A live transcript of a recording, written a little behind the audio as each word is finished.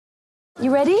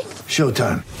You ready?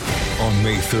 Showtime. On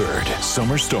May 3rd,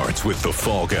 summer starts with The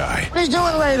Fall Guy. Let's do it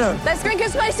later. Let's drink a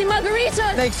spicy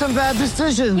margarita. Make some bad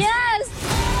decisions. Yes!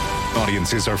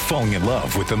 Audiences are falling in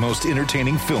love with the most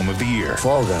entertaining film of the year.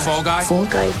 Fall Guy. Fall Guy? Fall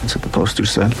Guy. That's what the poster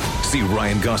said. See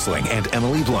Ryan Gosling and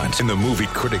Emily Blunt in the movie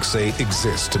critics say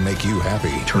exists to make you happy.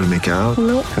 Trying to make it out?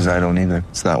 Nope. Because I don't either.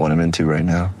 It's not what I'm into right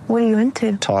now. What are you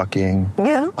into? Talking.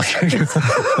 Yeah.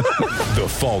 The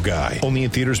Fall Guy. Only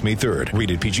in theaters May 3rd.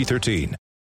 Rated PG-13.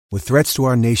 With threats to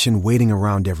our nation waiting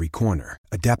around every corner,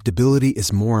 adaptability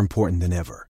is more important than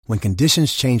ever. When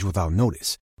conditions change without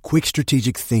notice, quick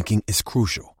strategic thinking is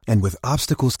crucial. And with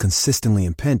obstacles consistently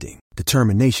impending,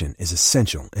 determination is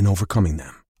essential in overcoming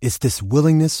them. It's this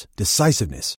willingness,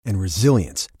 decisiveness, and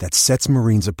resilience that sets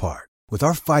Marines apart. With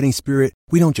our fighting spirit,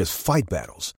 we don't just fight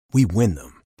battles, we win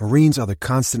them. Marines are the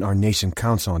constant our nation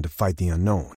counts on to fight the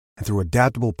unknown. And through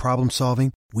adaptable problem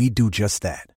solving, we do just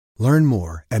that. Learn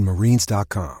more at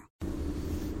marines.com.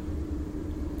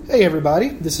 Hey everybody,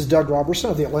 this is Doug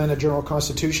Robertson of the Atlanta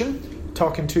Journal-Constitution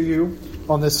talking to you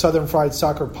on this Southern Fried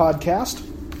Soccer podcast.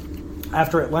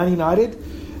 After Atlanta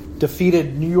United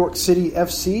defeated New York City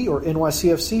FC or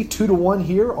NYCFC 2-1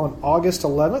 here on August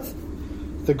 11th,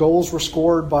 the goals were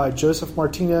scored by Josef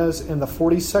Martinez in the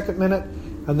 42nd minute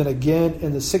and then again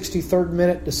in the 63rd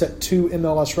minute to set two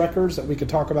MLS records that we could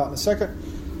talk about in a second.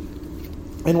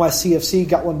 NYCFC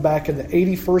got one back in the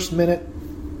 81st minute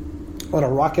on a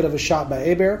rocket of a shot by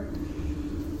Hebert.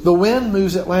 The win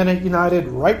moves Atlanta United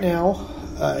right now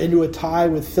into a tie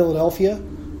with Philadelphia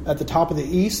at the top of the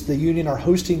East. The Union are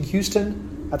hosting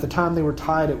Houston. At the time, they were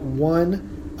tied at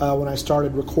 1 when I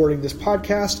started recording this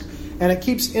podcast. And it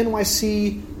keeps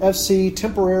NYCFC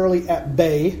temporarily at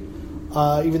bay,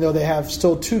 even though they have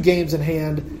still two games in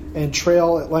hand and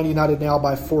trail Atlanta United now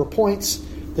by 4 points.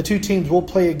 The two teams will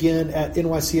play again at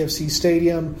NYCFC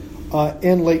Stadium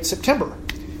in late September.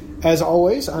 As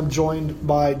always, I'm joined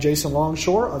by Jason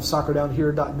Longshore of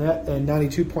SoccerDownHere.net and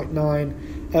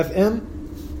 92.9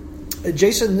 FM.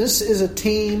 Jason, this is a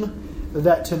team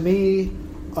that to me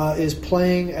is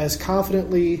playing as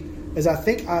confidently as I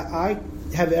think I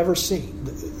have ever seen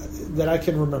that I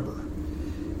can remember.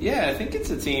 Yeah, I think it's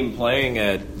a team playing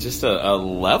at just a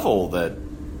level that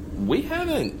we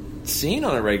haven't seen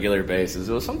on a regular basis.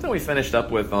 It was something we finished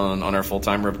up with on our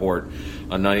full-time report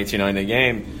on 92.9 The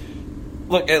Game.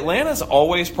 Look, Atlanta's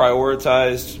always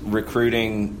prioritized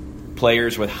recruiting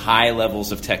players with high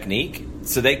levels of technique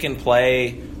so they can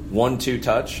play 1-2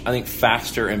 touch, I think,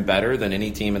 faster and better than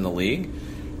any team in the league.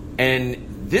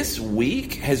 And this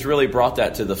week has really brought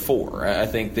that to the fore. I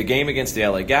think the game against the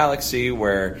LA Galaxy,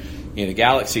 where the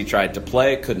Galaxy tried to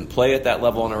play, couldn't play at that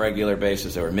level on a regular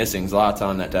basis. They were missing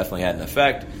Zlatan. That definitely had an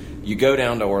effect. You go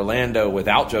down to Orlando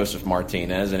without Josef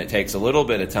Martinez, and it takes a little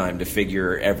bit of time to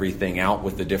figure everything out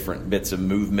with the different bits of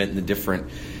movement and the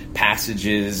different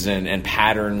passages and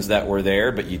patterns that were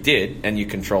there. But you did, and you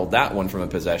controlled that one from a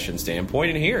possession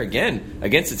standpoint. And here, again,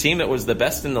 against a team that was the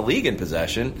best in the league in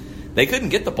possession, they couldn't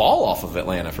get the ball off of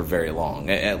Atlanta for very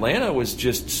long. Atlanta was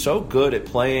just so good at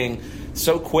playing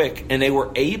so quick, and they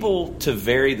were able to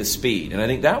vary the speed. And I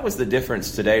think that was the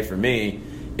difference today for me,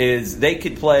 is they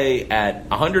could play at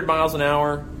 100 miles an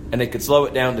hour and they could slow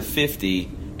it down to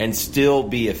 50 and still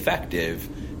be effective.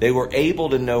 They were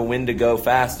able to know when to go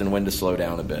fast and when to slow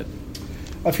down a bit.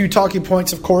 A few talking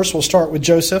points, of course. We'll start with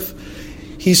Josef.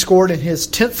 He scored in his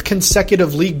 10th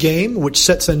consecutive league game, which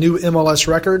sets a new MLS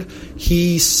record.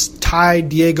 He tied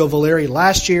Diego Valeri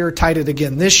last year, tied it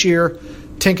again this year,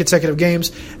 10 consecutive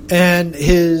games. And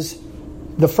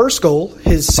the first goal,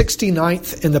 his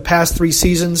 69th in the past 3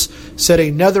 seasons, set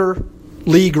another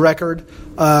league record.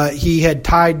 He had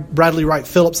tied Bradley Wright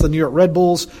Phillips, the New York Red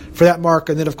Bulls, for that mark.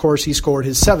 And then, of course, he scored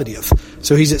his 70th.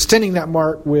 So he's extending that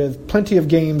mark with plenty of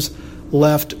games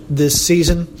left this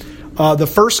season. The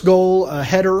first goal, a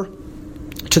header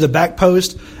to the back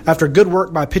post after good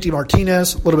work by Pity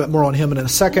Martinez. A little bit more on him in a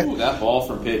second. Ooh, that ball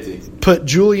from Pity. Put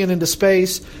Julian into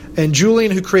space. And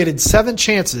Julian, who created 7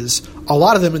 chances, a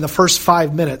lot of them in the first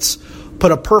 5 minutes,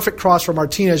 put a perfect cross for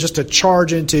Martinez just to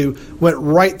charge into, went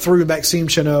right through Maxime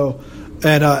Chanot,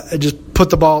 and just put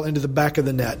the ball into the back of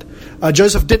the net.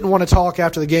 Josef didn't want to talk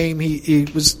after the game. He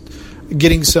was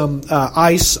getting some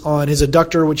ice on his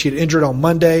adductor, which he had injured on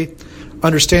Monday.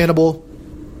 Understandable.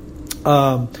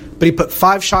 But he put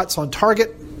 5 shots on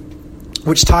target,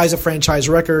 which ties a franchise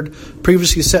record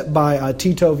previously set by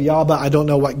Tito Villalba. I don't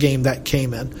know what game that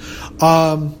came in.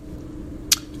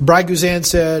 Brad Guzan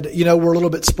said, we're a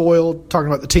little bit spoiled, talking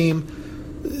about the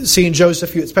team. Seeing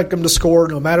Josef, you expect him to score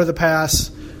no matter the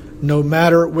pass, no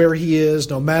matter where he is,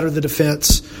 no matter the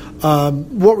defense.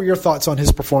 What were your thoughts on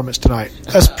his performance tonight,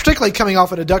 particularly coming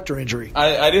off an adductor injury?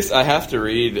 I have to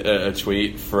read a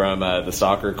tweet from the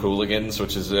Soccer Cooligans,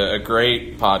 which is a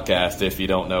great podcast if you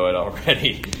don't know it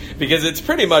already, because it's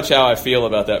pretty much how I feel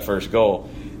about that first goal.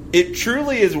 It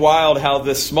truly is wild how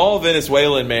this small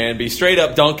Venezuelan man be straight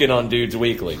up dunking on dudes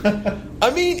weekly. I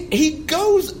mean, he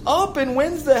goes up and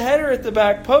wins the header at the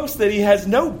back post that he has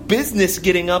no business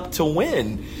getting up to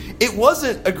win. It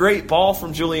wasn't a great ball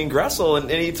from Julian Gressel, and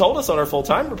he told us on our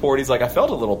full-time report, he's like, I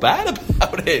felt a little bad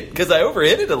about it because I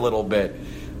overhit it a little bit.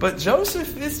 But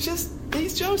Joseph is just,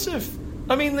 he's Joseph.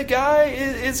 I mean, the guy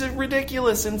is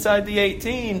ridiculous inside the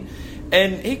 18,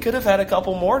 and he could have had a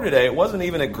couple more today. It wasn't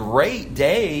even a great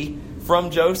day from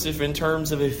Joseph in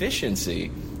terms of efficiency,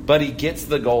 but he gets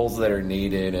the goals that are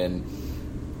needed, and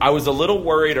I was a little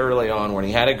worried early on when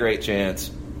he had a great chance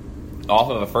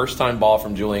off of a first-time ball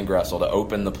from Julian Gressel to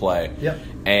open the play. Yep.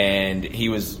 And he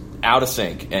was out of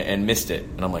sync and missed it.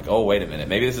 And I'm like, oh, wait a minute.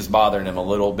 Maybe this is bothering him a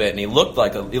little bit. And he looked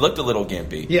a little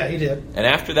gimpy. Yeah, he did. And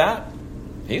after that,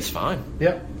 he's fine.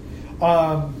 Yep.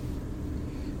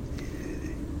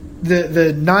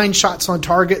 The 9 shots on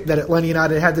target that Atlanta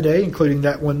United had today, including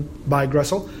that one by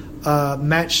Gressel,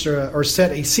 matched or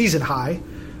set a season high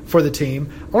for the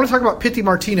team. I want to talk about Pity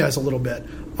Martinez a little bit.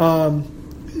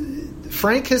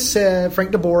 Frank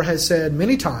de Boer has said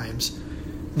many times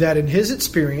that in his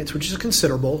experience, which is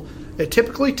considerable, it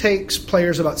typically takes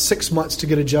players about 6 months to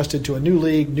get adjusted to a new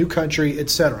league, new country,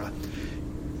 etc.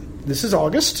 This is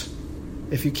August.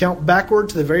 If you count backward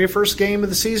to the very first game of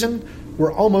the season,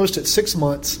 we're almost at 6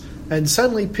 months. And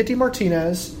suddenly Pity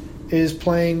Martinez is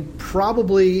playing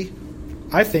probably,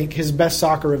 I think, his best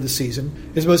soccer of the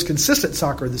season, his most consistent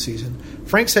soccer of the season.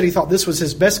 Frank said he thought this was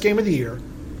his best game of the year.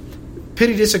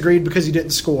 Pity disagreed because he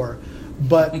didn't score.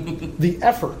 But the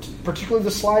effort, particularly the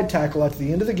slide tackle at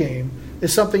the end of the game,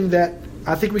 is something that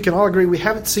I think we can all agree we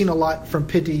haven't seen a lot from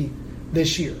Pity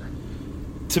this year.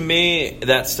 To me,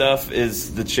 that stuff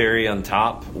is the cherry on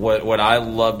top. What I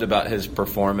loved about his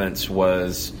performance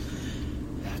was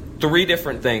 3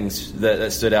 different things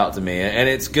that stood out to me. And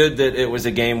it's good that it was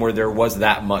a game where there was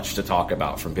that much to talk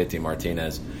about from Pity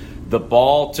Martinez. The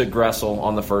ball to Gressel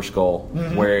on the first goal,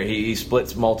 where he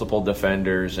splits multiple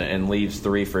defenders and leaves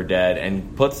 3 for dead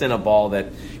and puts in a ball that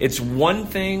it's one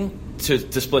thing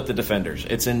to split the defenders.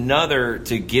 It's another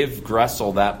to give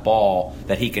Gressel that ball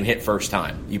that he can hit first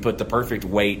time. You put the perfect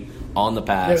weight on the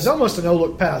pass. Yeah, it was almost a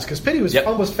no-look pass because Pity was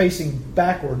almost facing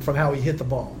backward from how he hit the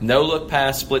ball. No-look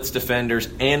pass, splits defenders,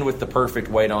 and with the perfect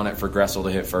weight on it for Gressel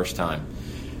to hit first time.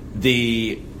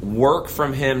 The work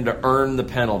from him to earn the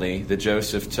penalty that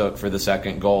Joseph took for the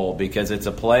second goal, because it's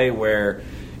a play where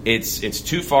it's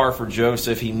too far for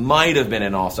Joseph. He might have been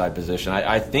in offside position.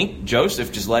 I think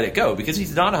Joseph just let it go because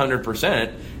he's not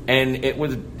 100%,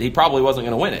 and he probably wasn't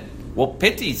going to win it. Well,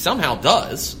 Pity somehow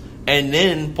does, and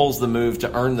then pulls the move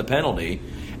to earn the penalty.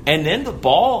 And then the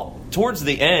ball towards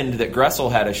the end that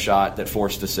Gressel had a shot that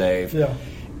forced a save. Yeah.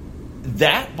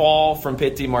 That ball from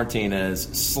Pity Martinez,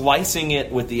 slicing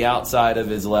it with the outside of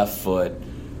his left foot,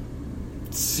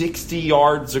 60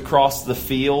 yards across the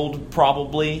field,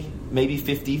 probably, maybe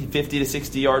 50 to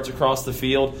 60 yards across the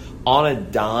field, on a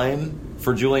dime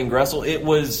for Julian Gressel. It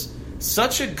was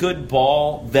such a good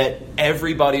ball that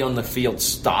everybody on the field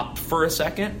stopped for a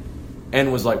second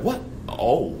and was like, what?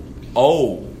 Oh.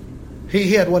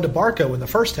 He had one to Barco in the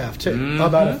first half, too,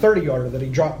 about a 30-yarder that he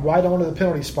dropped right onto the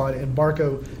penalty spot, and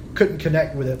Barco couldn't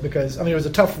connect with it because, it was a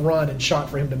tough run and shot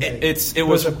for him to make. It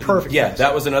was a perfect pass.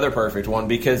 That was another perfect one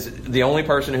because the only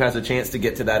person who has a chance to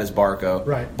get to that is Barco.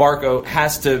 Right. Barco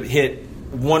has to hit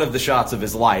one of the shots of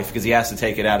his life because he has to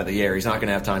take it out of the air. He's not going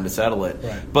to have time to settle it.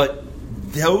 Right. But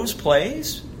those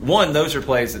plays, those are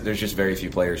plays that there's just very few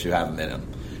players who have them in them.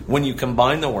 When you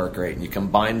combine the work rate and you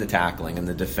combine the tackling and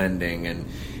the defending, and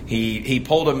he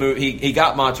pulled a move. He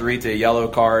got Matarrita a yellow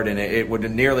card, and it would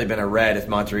have nearly been a red if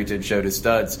Matarrita had showed his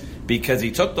studs because he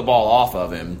took the ball off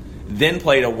of him, then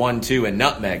played a 1-2 and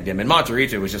nutmegged him. And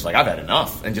Matarrita was just like, I've had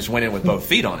enough, and just went in with both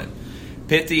feet on him.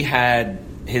 Pity had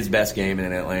his best game in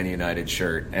an Atlanta United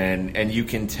shirt, and you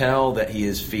can tell that he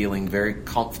is feeling very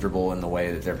comfortable in the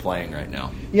way that they're playing right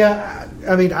now. Yeah,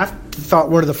 I thought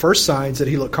one of the first signs that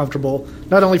he looked comfortable,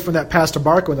 not only from that pass to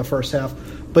Barco in the first half,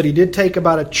 but he did take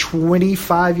about a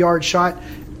 25-yard shot,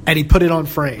 and he put it on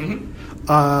frame.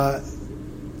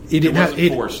 He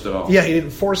wasn't forced at all. Yeah, he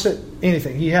didn't force it,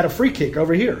 anything. He had a free kick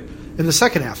over here in the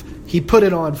second half. He put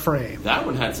it on frame. That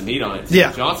one had some heat on it.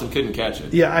 Yeah. Johnson couldn't catch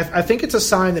it. Yeah, I think it's a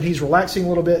sign that he's relaxing a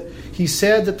little bit. He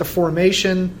said that the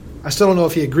formation, I still don't know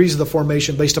if he agrees with the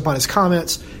formation based upon his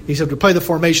comments. He said to play the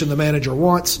formation the manager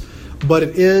wants, but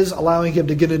it is allowing him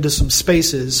to get into some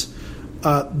spaces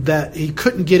that he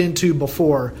couldn't get into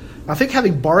before. I think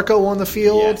having Barco on the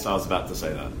field, Yes, I was about to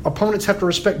say that. opponents have to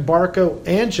respect Barco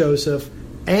and Joseph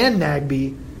and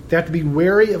Nagbe. They have to be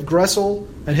wary of Gressel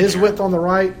and his width on the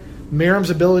right, Merrim's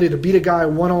ability to beat a guy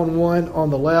one-on-one on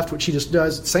the left, which he just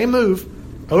does. Same move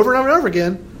over and over and over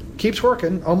again. Keeps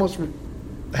working. Almost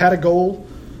had a goal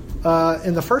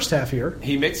in the first half here.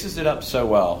 He mixes it up so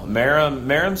well.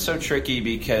 Merrim's so tricky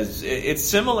because it's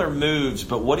similar moves,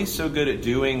 but what he's so good at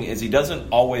doing is he doesn't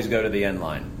always go to the end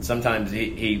line. Sometimes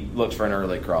he looks for an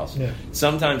early cross. Yeah.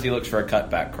 Sometimes he looks for a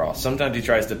cutback cross. Sometimes he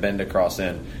tries to bend a cross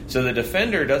in. So the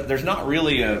defender there's not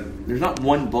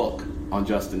one book on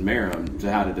Justin Merrim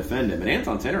to how to defend him. And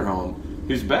Anton Tinnerholm,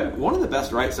 who's one of the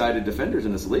best right-sided defenders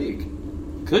in this league,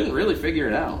 couldn't really figure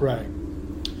it out. Right.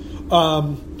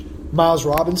 Miles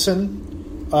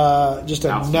Robinson, just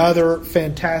another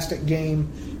fantastic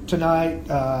game tonight.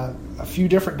 A few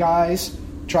different guys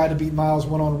tried to beat Miles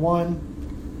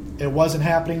one-on-one. It wasn't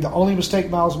happening. The only mistake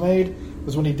Miles made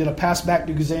was when he did a pass back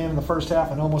to Guzan in the first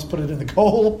half and almost put it in the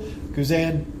goal.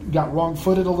 Guzan got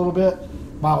wrong-footed a little bit.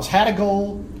 Miles had a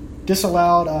goal,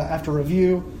 disallowed after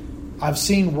review. I've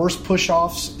seen worse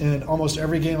push-offs in almost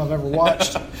every game I've ever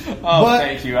watched.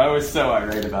 Thank you. I was so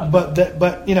irate about that.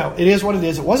 But it is what it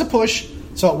is. It was a push,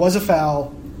 so it was a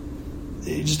foul.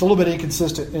 Just a little bit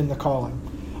inconsistent in the calling.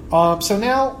 So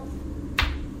now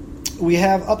we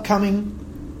have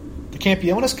upcoming the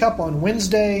Campeones Cup on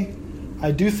Wednesday. I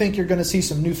do think you're going to see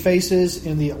some new faces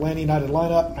in the Atlanta United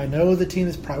lineup. I know the team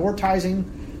is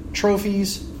prioritizing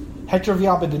trophies. Hector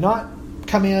Villalba did not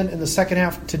come in the second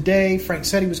half today. Frank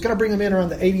said he was going to bring him in around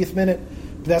the 80th minute,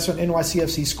 but that's when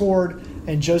NYCFC scored,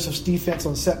 and Joseph's defense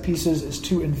on set pieces is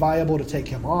too inviolable to take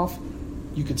him off.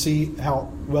 You could see how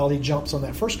well he jumps on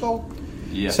that first goal.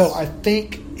 Yes. So I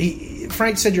think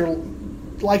Frank said you're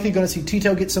likely going to see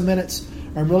Tito get some minutes.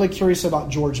 I'm really curious about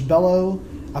George Bello.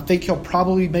 I think he'll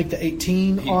probably make the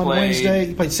 18 on Wednesday.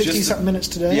 He played 60-something minutes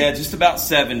today. Yeah, just about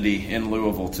 70 in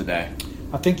Louisville today.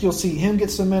 I think you'll see him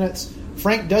get some minutes.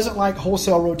 Frank doesn't like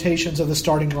wholesale rotations of the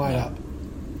starting lineup.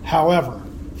 However,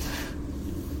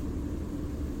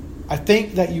 I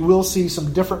think that you will see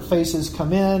some different faces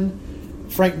come in.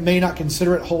 Frank may not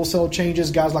consider it wholesale changes.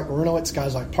 Guys like Marinowitz,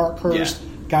 guys like Parkhurst,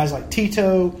 guys like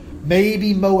Tito,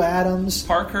 maybe Mo Adams.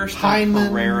 Parkhurst, Hyndman,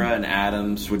 Pereira, and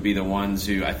Adams would be the ones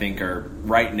who I think are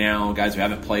right now guys who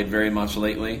haven't played very much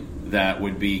lately that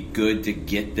would be good to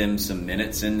get them some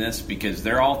minutes in this because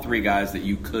they're all three guys that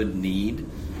you could need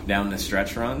down the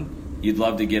stretch run. You'd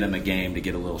love to get them a game to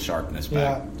get a little sharpness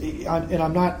back. Yeah, and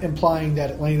I'm not implying that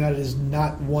Atlanta United is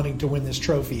not wanting to win this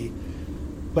trophy,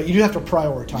 but you do have to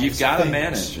prioritize. You've got to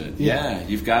manage it. Yeah,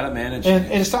 you've got to manage it.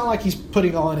 And it's not like he's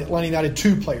putting on Atlanta United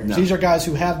two players. No. These are guys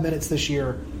who have minutes this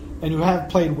year and who have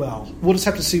played well. We'll just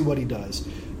have to see what he does.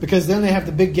 Because then they have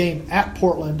the big game at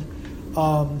Portland.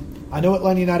 I know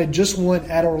Atlanta United just won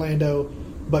at Orlando,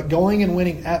 but going and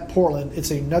winning at Portland,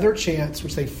 it's another chance,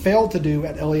 which they failed to do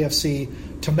at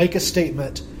LAFC, to make a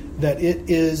statement that it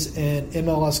is an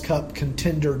MLS Cup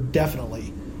contender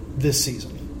definitely this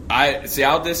season.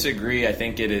 I'll disagree. I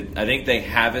think they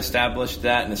have established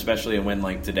that, and especially a win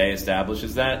like today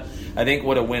establishes that. I think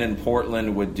what a win in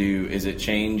Portland would do is it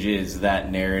changes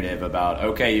that narrative about,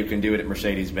 okay, you can do it at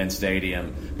Mercedes-Benz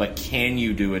Stadium, but can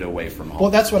you do it away from home? Well,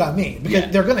 that's what I mean,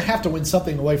 because they're going to have to win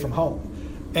something away from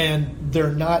home, and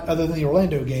they're not, other than the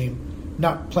Orlando game,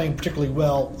 not playing particularly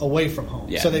well away from home.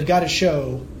 Yeah. So they've got to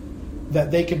show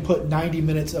that they can put 90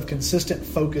 minutes of consistent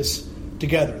focus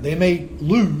together. They may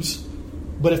lose,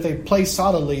 but if they play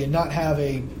solidly and not have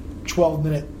a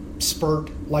 12-minute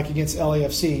spurt like against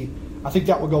LAFC, I think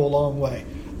that will go a long way.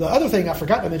 The other thing I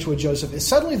forgot to mention with Joseph is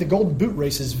suddenly the Golden Boot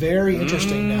race is very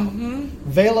interesting now.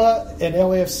 Vela and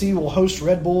LAFC will host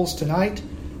Red Bulls tonight,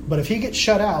 but if he gets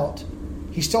shut out,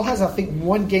 he still has, I think,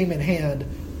 one game in hand,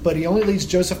 but he only leads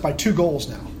Joseph by 2 goals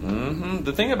now.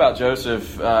 The thing about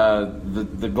Joseph,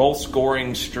 the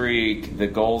goal-scoring streak, the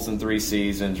goals in 3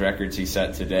 seasons, records he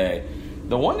set today,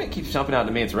 the one that keeps jumping out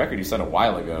to me, it's a record he set a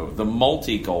while ago, the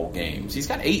multi-goal games. He's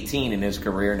got 18 in his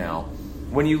career now.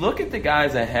 When you look at the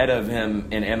guys ahead of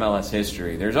him in MLS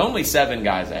history, there's only 7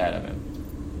 guys ahead of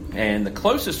him. And the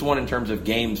closest one in terms of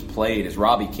games played is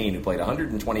Robbie Keane, who played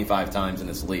 125 times in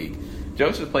this league.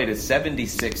 Joseph played his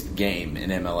 76th game in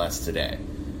MLS today.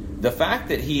 The fact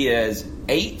that he has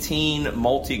 18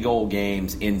 multi-goal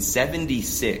games in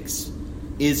 76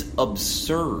 is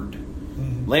absurd.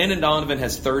 Landon Donovan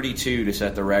has 32 to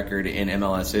set the record in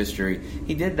MLS history.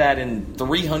 He did that in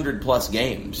 300-plus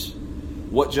games.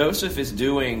 What Joseph is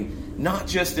doing, not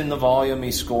just in the volume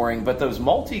he's scoring, but those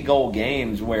multi-goal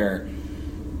games where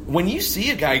when you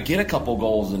see a guy get a couple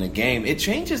goals in a game, it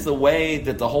changes the way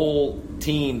that the whole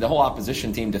team, the whole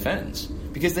opposition team defends.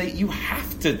 Because you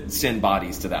have to send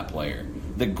bodies to that player.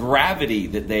 The gravity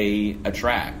that they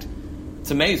attract,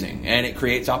 it's amazing. And it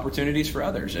creates opportunities for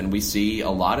others. And we see a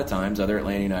lot of times other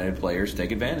Atlanta United players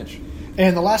take advantage.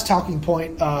 And the last talking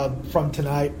point from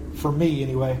tonight, for me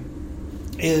anyway,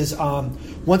 is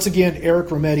once again Eric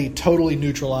Remedi totally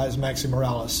neutralized Maxi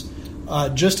Morales,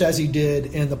 just as he did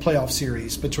in the playoff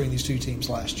series between these two teams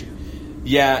last year.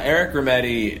 Yeah, Eric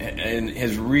Remedi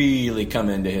has really come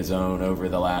into his own over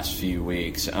the last few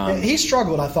weeks. He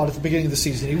struggled, I thought, at the beginning of the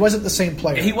season. He wasn't the same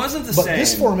player. He wasn't the same. same. But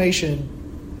this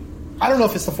formation, I don't know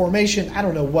if it's the formation, I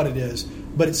don't know what it is,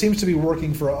 but it seems to be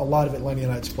working for a lot of Atlanta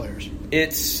United's players.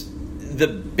 It's the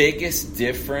biggest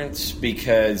difference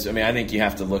because, I think you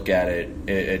have to look at it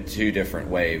at two different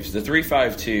waves. The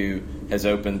 3-5-2 has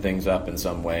opened things up in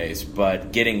some ways,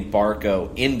 but getting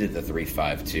Barco into the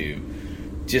 3-5-2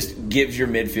 just gives your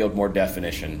midfield more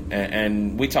definition.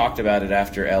 And we talked about it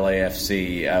after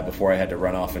LAFC before I had to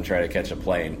run off and try to catch a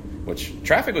plane, which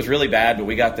traffic was really bad, but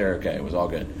we got there okay. It was all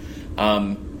good.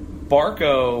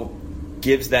 Barco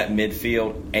gives that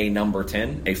midfield a number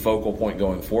 10, a focal point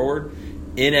going forward.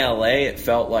 In LA, it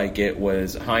felt like it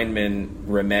was Heinemann,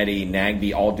 Remedi,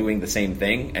 Nagbe all doing the same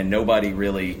thing, and nobody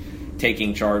really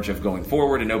taking charge of going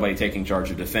forward and nobody taking charge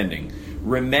of defending.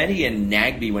 Remedi and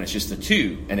Nagbe, when it's just the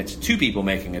two, and it's two people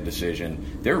making a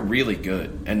decision, they're really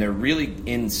good, and they're really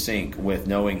in sync with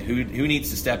knowing who needs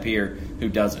to step here, who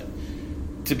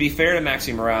doesn't. To be fair to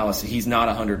Maxi Morales, he's not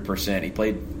 100%. He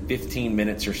played 15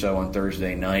 minutes or so on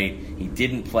Thursday night. He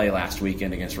didn't play last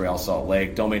weekend against Real Salt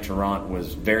Lake. Dome Tarrant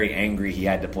was very angry he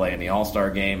had to play in the All-Star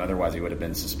game. Otherwise, he would have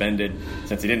been suspended.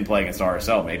 Since he didn't play against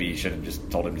RSL, maybe you should have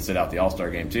just told him to sit out the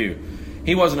All-Star game too.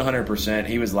 He wasn't 100%.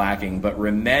 He was lacking. But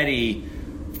Remedi,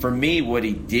 for me, what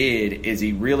he did is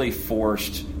he really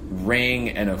forced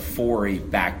Ring and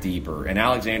Ofori back deeper. And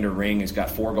Alexander Ring, who's got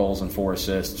 4 goals and 4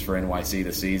 assists for NYC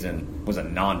this season, was a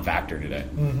non-factor today.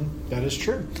 Mm-hmm. That is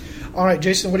true. All right,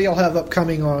 Jason, what do y'all have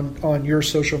upcoming on your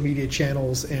social media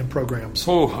channels and programs?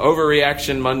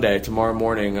 Overreaction Monday tomorrow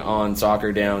morning on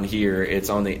Soccer Down Here. It's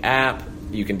on the app.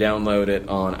 You can download it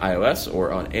on iOS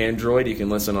or on Android. You can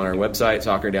listen on our website,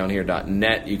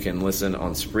 soccerdownhere.net. You can listen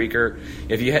on Spreaker.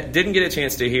 If you didn't get a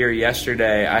chance to hear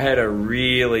yesterday, I had a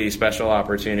really special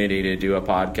opportunity to do a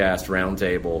podcast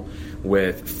roundtable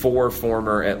with 4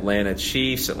 former Atlanta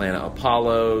Chiefs, Atlanta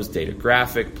Apollos, Data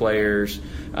Graphic players,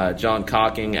 John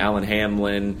Cocking, Alan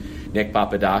Hamlin, Nick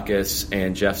Papadakis,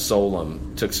 and Jeff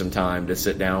Solom took some time to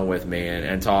sit down with me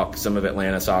and talk some of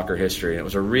Atlanta soccer history. And it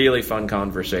was a really fun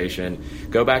conversation.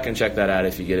 Go back and check that out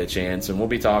if you get a chance. And we'll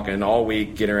be talking all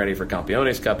week, getting ready for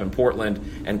Campeones Cup in Portland.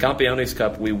 And Campeones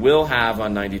Cup we will have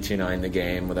on 92.9 The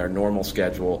Game with our normal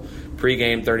schedule.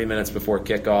 Pre-game 30 minutes before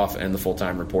kickoff and the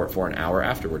full-time report for an hour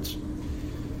afterwards.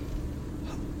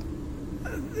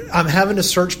 I'm having to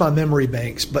search my memory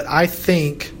banks, but I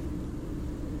think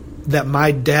that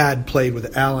my dad played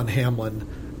with Alan Hamlin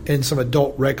in some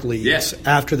adult rec leagues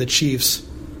after the Chiefs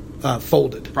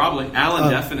folded. Probably.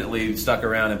 Alan definitely stuck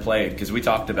around and played because we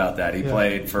talked about that. He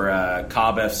played for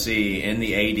Cobb FC in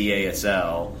the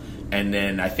ADASL, and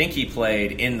then I think he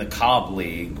played in the Cobb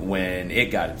League when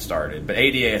it got started. But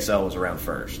ADASL was around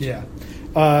first. Yeah.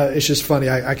 It's just funny.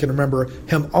 I can remember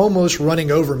him almost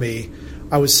running over me.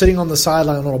 I was sitting on the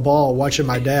sideline on a ball watching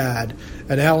my dad,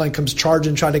 and Alan comes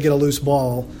charging, trying to get a loose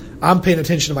ball. I'm paying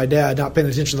attention to my dad, not paying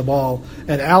attention to the ball,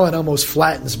 and Alan almost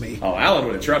flattens me. Oh, Alan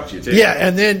would have trucked you, too. Yeah,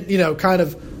 and then, kind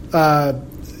of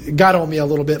got on me a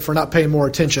little bit for not paying more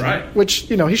attention, which,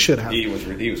 he should have. He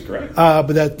was correct.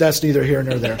 But that's neither here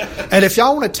nor there. And if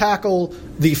y'all want to tackle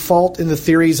the fault in the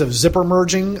theories of zipper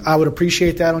merging, I would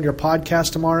appreciate that on your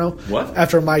podcast tomorrow. What?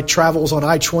 After my travels on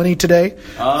I-20 today.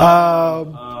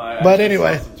 But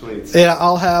anyway,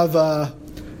 I'll have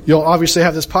you'll obviously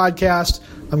have this podcast.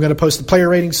 I'm going to post the player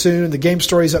rating soon. The game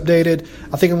stories updated.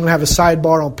 I think I'm going to have a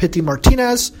sidebar on Pity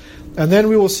Martinez. And then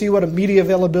we will see what a media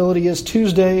availability is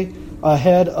Tuesday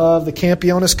ahead of the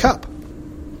Campeones Cup.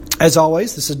 As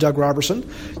always, this is Doug Robertson.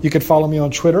 You can follow me on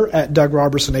Twitter at Doug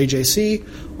Robertson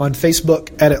AJC, on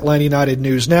Facebook at Atlanta United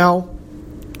News Now.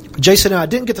 Jason and I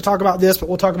didn't get to talk about this, but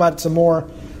we'll talk about it some more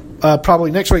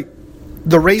probably next week.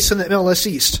 The race in the MLS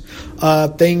East.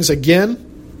 Things, again,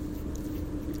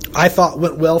 I thought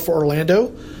went well for Orlando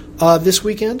this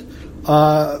weekend.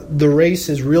 The race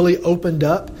has really opened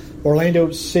up.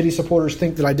 Orlando City supporters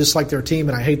think that I dislike their team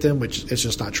and I hate them, which is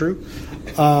just not true.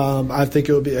 I think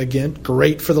it would be, again,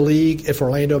 great for the league if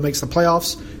Orlando makes the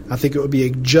playoffs. I think it would be a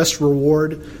just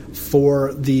reward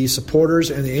for the supporters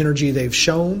and the energy they've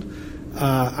shown.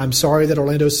 I'm sorry that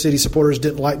Orlando City supporters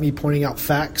didn't like me pointing out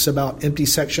facts about empty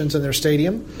sections in their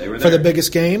stadium for the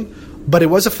biggest game. But it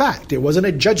was a fact. It wasn't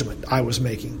a judgment I was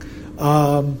making.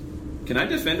 Can I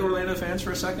defend Orlando fans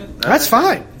for a second? That's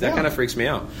fine. That kind of freaks me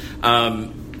out.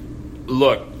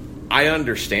 Look, I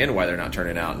understand why they're not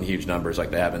turning out in huge numbers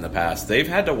like they have in the past. They've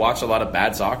had to watch a lot of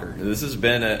bad soccer. This has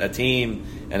been a team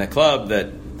and a club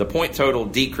that the point total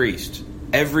decreased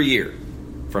every year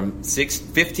from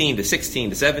 15 to 16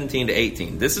 to 17 to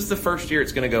 18. This is the first year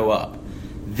it's going to go up.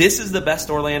 This is the best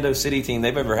Orlando City team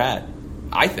they've ever had.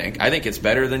 I think it's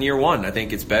better than year one. I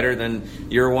think it's better than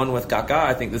year one with Kaká.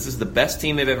 I think this is the best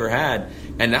team they've ever had,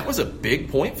 and that was a big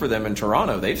point for them in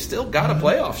Toronto. They've still got a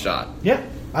playoff shot. Yeah,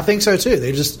 I think so too.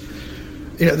 They just,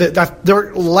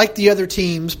 they're like the other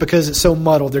teams because it's so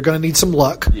muddled. They're going to need some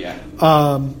luck. Yeah.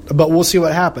 But we'll see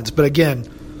what happens. But again,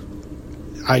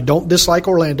 I don't dislike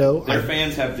Orlando. Their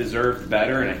fans have deserved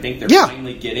better, and I think they're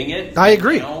finally getting it. I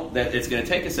agree. That it's going to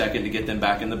take a second to get them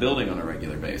back in the building on a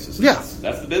regular basis. Yeah.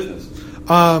 That's the business.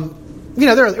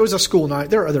 It was a school night.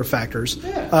 There are other factors.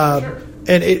 Yeah, sure.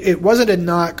 And it wasn't a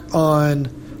knock on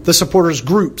the supporters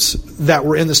groups that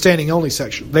were in the standing only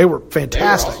section. They were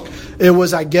fantastic. They were awesome. It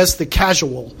was, I guess, the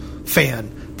casual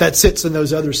fan that sits in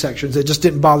those other sections that just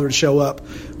didn't bother to show up,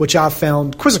 which I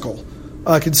found quizzical,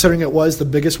 considering it was the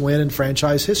biggest win in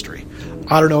franchise history.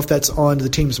 I don't know if that's on the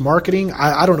team's marketing.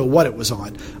 I don't know what it was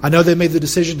on. I know they made the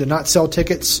decision to not sell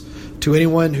tickets to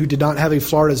anyone who did not have a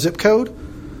Florida zip code.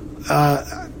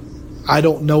 I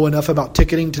don't know enough about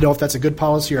ticketing to know if that's a good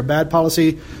policy or a bad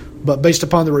policy, but based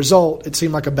upon the result, it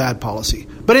seemed like a bad policy.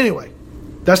 But anyway,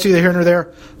 that's neither here nor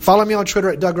there. Follow me on Twitter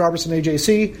at Doug Robertson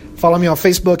AJC. Follow me on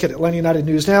Facebook at Atlanta United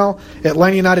News Now.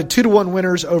 Atlanta United 2-1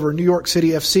 winners over New York City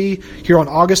FC here on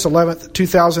August 11th,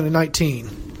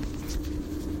 2019.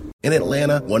 In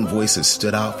Atlanta, one voice has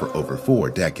stood out for over 4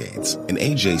 decades. An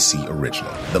AJC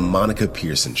original, The Monica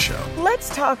Pearson Show. Let's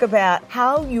talk about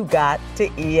how you got to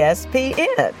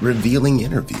ESPN. Revealing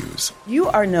interviews. You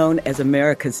are known as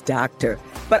America's doctor,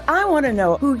 but I want to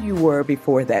know who you were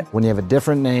before that. When you have a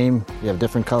different name, you have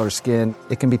different color skin,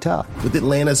 it can be tough. With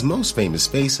Atlanta's most famous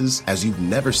faces as you've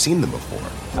never seen them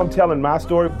before. I'm telling my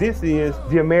story. This is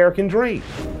the American dream.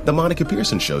 The Monica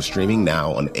Pearson Show, streaming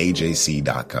now on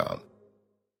AJC.com.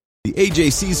 The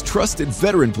AJC's trusted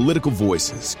veteran political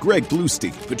voices, Greg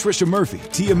Bluestein, Patricia Murphy,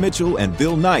 Tia Mitchell, and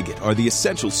Bill Nighet, are the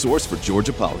essential source for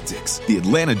Georgia politics. The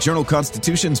Atlanta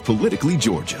Journal-Constitution's Politically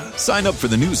Georgia. Sign up for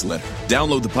the newsletter,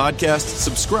 download the podcast,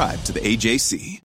 subscribe to the AJC.